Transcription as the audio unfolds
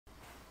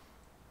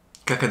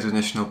Kakadu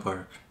National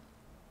Park.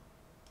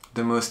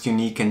 The most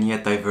unique and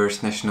yet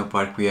diverse national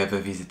park we ever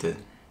visited.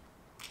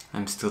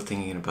 I'm still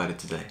thinking about it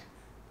today.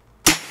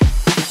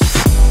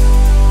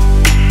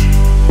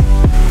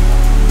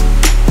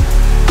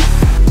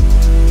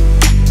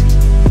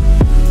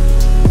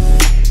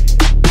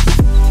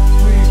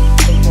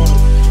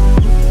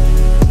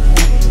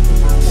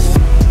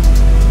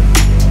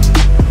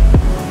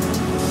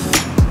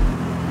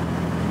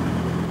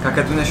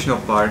 Kakadu National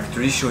Park,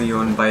 traditionally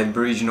owned by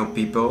Aboriginal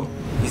people,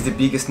 is the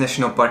biggest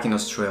national park in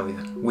Australia,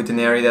 with an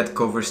area that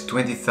covers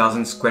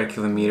 20,000 square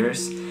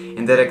kilometers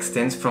and that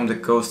extends from the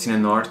coast in the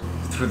north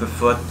through the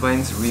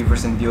floodplains,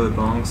 rivers and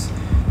billabongs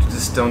to the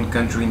stone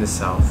country in the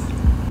south.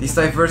 These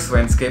diverse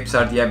landscapes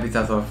are the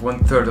habitat of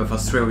 1/3 of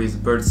Australia's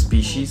bird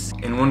species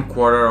and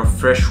 1/4 of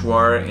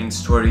freshwater and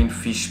estuarine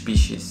fish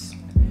species.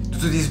 Due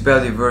to this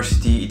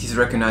biodiversity, it is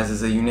recognized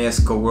as a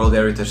UNESCO World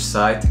Heritage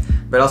Site,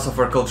 but also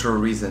for cultural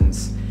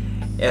reasons,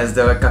 as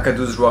the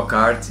Kakadu's rock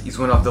art is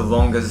one of the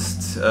longest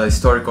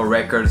historical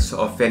records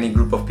of any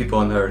group of people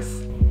on Earth.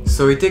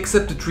 So it takes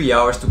up to 3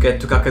 hours to get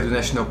to Kakadu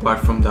National Park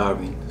from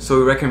Darwin, so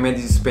we recommend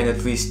you spend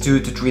at least 2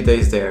 to 3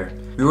 days there.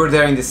 We were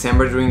there in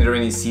December during the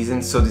rainy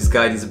season, so this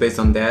guide is based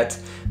on that,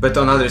 but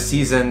on other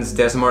seasons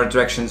there's more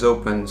attractions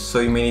open, so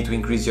you may need to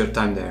increase your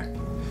time there.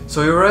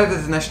 So we arrived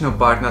at the national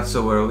park not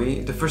so early.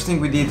 The first thing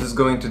we did was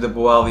going to the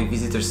Boali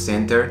Visitor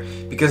Center,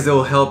 because they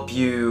will help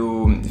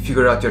you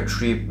figure out your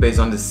trip based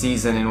on the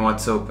season and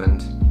what's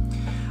opened.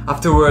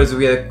 Afterwards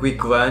we had a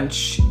quick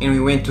lunch and we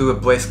went to a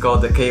place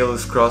called the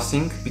Kailus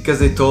Crossing, because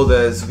they told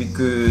us we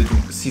could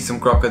see some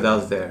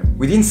crocodiles there.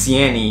 We didn't see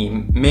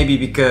any, maybe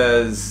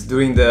because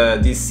during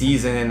this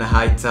season and the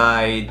high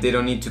tide they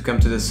don't need to come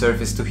to the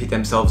surface to heat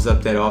themselves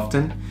up that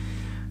often,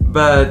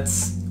 but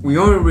we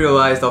only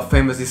realized how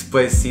famous this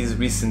place is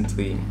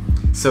recently.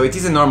 So it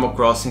is a normal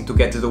crossing to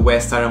get to the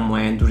West Arnhem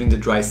Land during the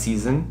dry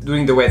season.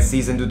 During the wet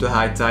season, due to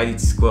high tide,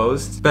 it is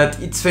closed. But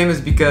it's famous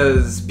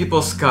because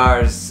people's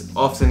cars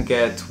often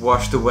get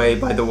washed away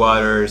by the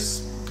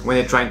waters when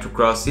they're trying to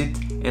cross it,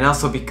 and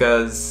also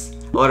because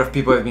a lot of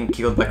people have been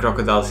killed by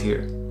crocodiles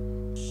here.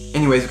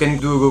 Anyways, you can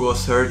do a Google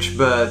search,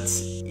 but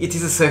it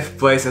is a safe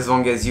place as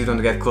long as you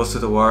don't get close to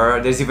the water.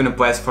 There's even a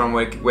platform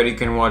where you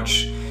can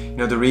watch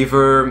the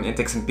river and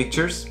take some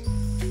pictures.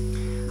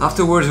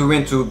 Afterwards we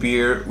went to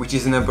Beer, which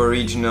is an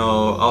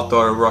Aboriginal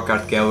outdoor rock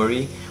art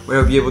gallery where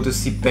you'll be able to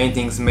see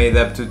paintings made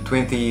up to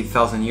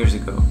 20,000 years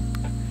ago.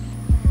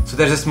 So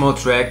there's a small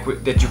track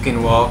that you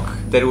can walk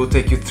that will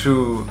take you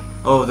through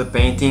all of the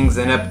paintings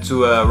and up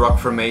to a rock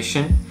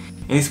formation,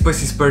 and this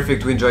place is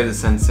perfect to enjoy the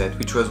sunset,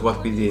 which was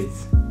what we did.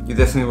 You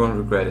definitely won't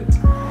regret it.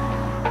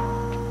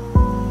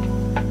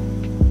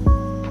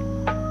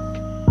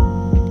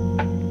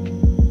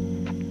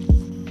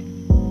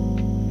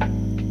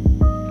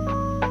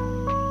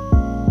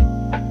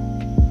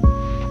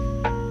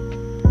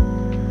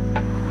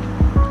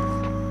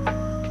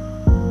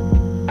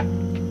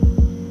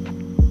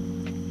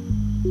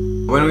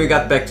 When we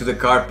got back to the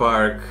car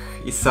park,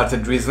 it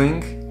started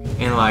drizzling,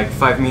 and like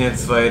 5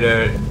 minutes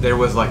later there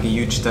was like a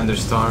huge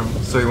thunderstorm,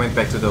 so we went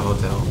back to the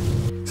hotel.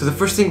 So the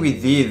first thing we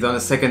did on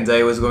the second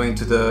day was going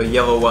to the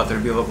Yellow Water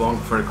Billabong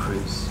for a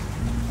cruise.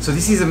 So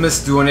this is a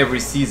must-do on every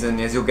season,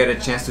 as you'll get a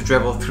chance to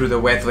travel through the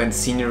wetland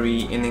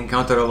scenery and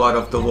encounter a lot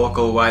of the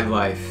local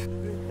wildlife,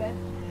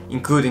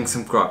 including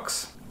some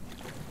crocs.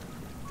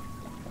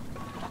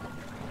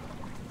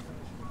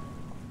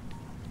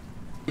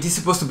 It is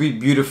supposed to be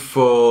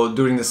beautiful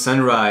during the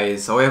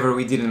sunrise, however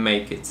we didn't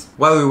make it.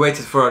 While we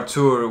waited for our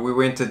tour, we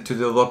went to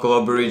the local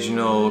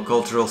Aboriginal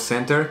Cultural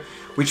Center,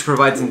 which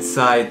provides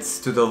insights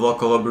to the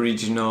local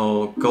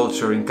Aboriginal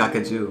culture in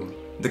Kakadu.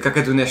 The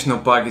Kakadu National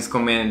Park is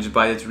co-managed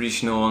by the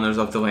traditional owners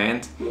of the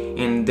land,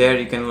 and there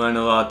you can learn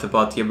a lot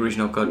about the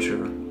Aboriginal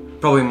culture,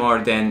 probably more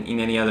than in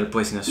any other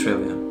place in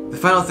Australia. The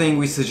final thing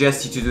we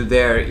suggest you to do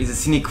there is a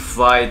scenic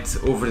flight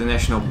over the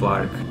national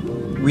park.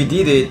 We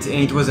did it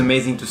and it was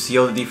amazing to see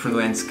all the different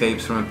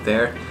landscapes from up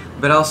there,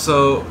 but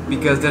also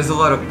because there's a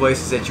lot of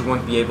places that you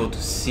won't be able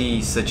to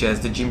see, such as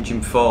the Jim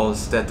Jim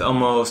Falls that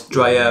almost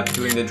dry up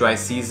during the dry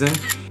season,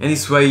 and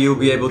this way you'll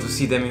be able to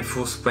see them in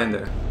full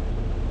splendor.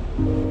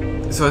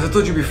 So as I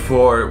told you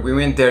before, we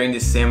went there in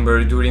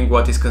December during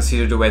what is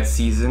considered the wet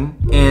season,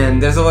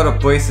 and there's a lot of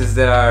places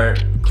that are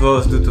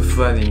closed due to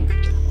flooding.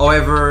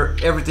 However,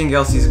 everything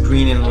else is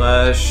green and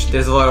lush,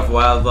 there's a lot of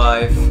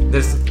wildlife,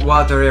 there's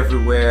water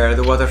everywhere,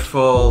 the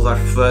waterfalls are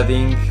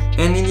flooding,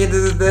 and in the end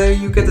of the day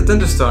you get a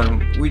thunderstorm,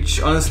 which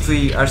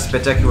honestly are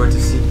spectacular to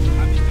see.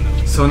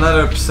 So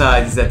another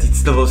upside is that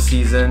it's the low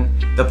season,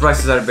 the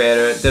prices are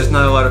better, there's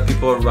not a lot of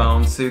people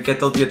around, so you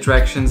get all the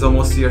attractions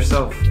almost to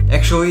yourself.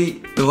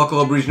 Actually, the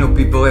local Aboriginal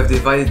people have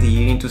divided the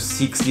year into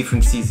 6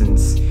 different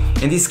seasons,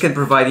 and this can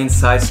provide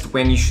insights to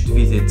when you should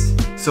visit.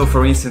 So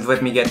for instance,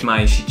 let me get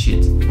my cheat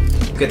sheet.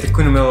 You get the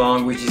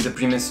Kunumelong, which is the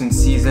pre-monsoon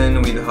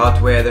season with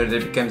hot weather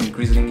that becomes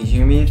increasingly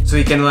humid, so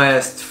it can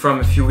last from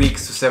a few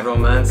weeks to several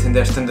months, and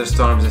there's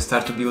thunderstorms that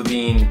start to build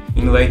in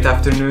late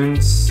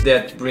afternoons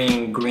that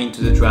bring green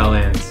to the dry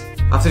land.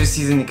 After the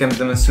season comes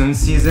the monsoon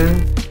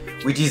season,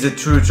 which is a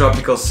true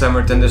tropical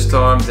summer: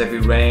 thunderstorms, heavy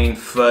rain,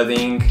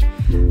 flooding,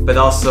 but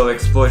also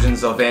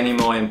explosions of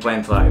animal and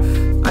plant life.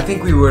 I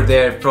think we were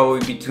there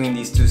probably between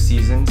these two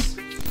seasons.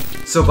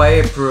 So by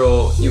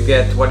April you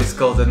get what is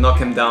called the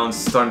knock 'em down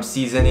storm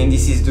season, and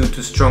this is due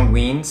to strong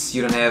winds.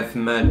 You don't have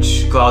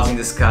much clouds in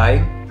the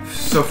sky.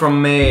 So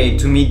from May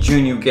to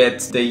mid-June you get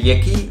the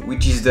Yeki,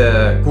 which is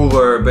the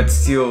cooler but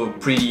still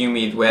pretty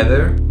humid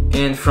weather.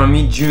 And from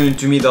mid-June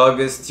to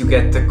mid-August you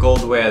get the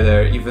cold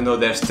weather, even though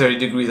there's 30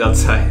 degrees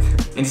outside.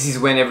 And this is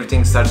when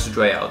everything starts to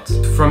dry out.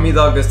 From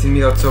mid-August and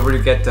mid-October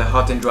you get the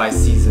hot and dry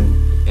season.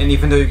 And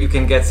even though you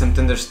can get some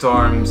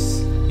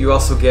thunderstorms, you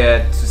also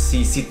get to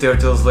see sea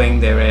turtles laying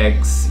their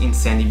eggs in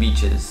sandy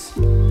beaches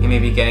and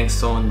maybe getting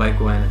stolen by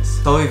iguanas.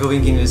 I'll leave a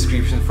link in the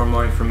description for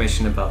more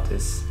information about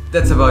this.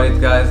 That's about it,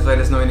 guys. Let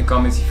us know in the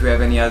comments if you have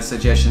any other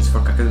suggestions for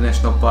Kakadu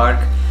National Park.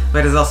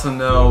 Let us also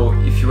know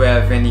if you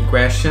have any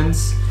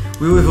questions.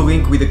 We'll leave a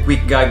link with a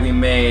quick guide we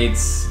made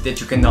that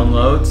you can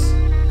download.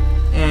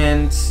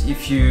 And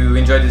if you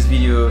enjoyed this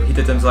video, hit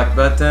the thumbs like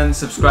button,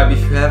 subscribe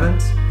if you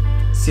haven't.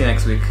 See you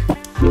next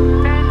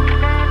week.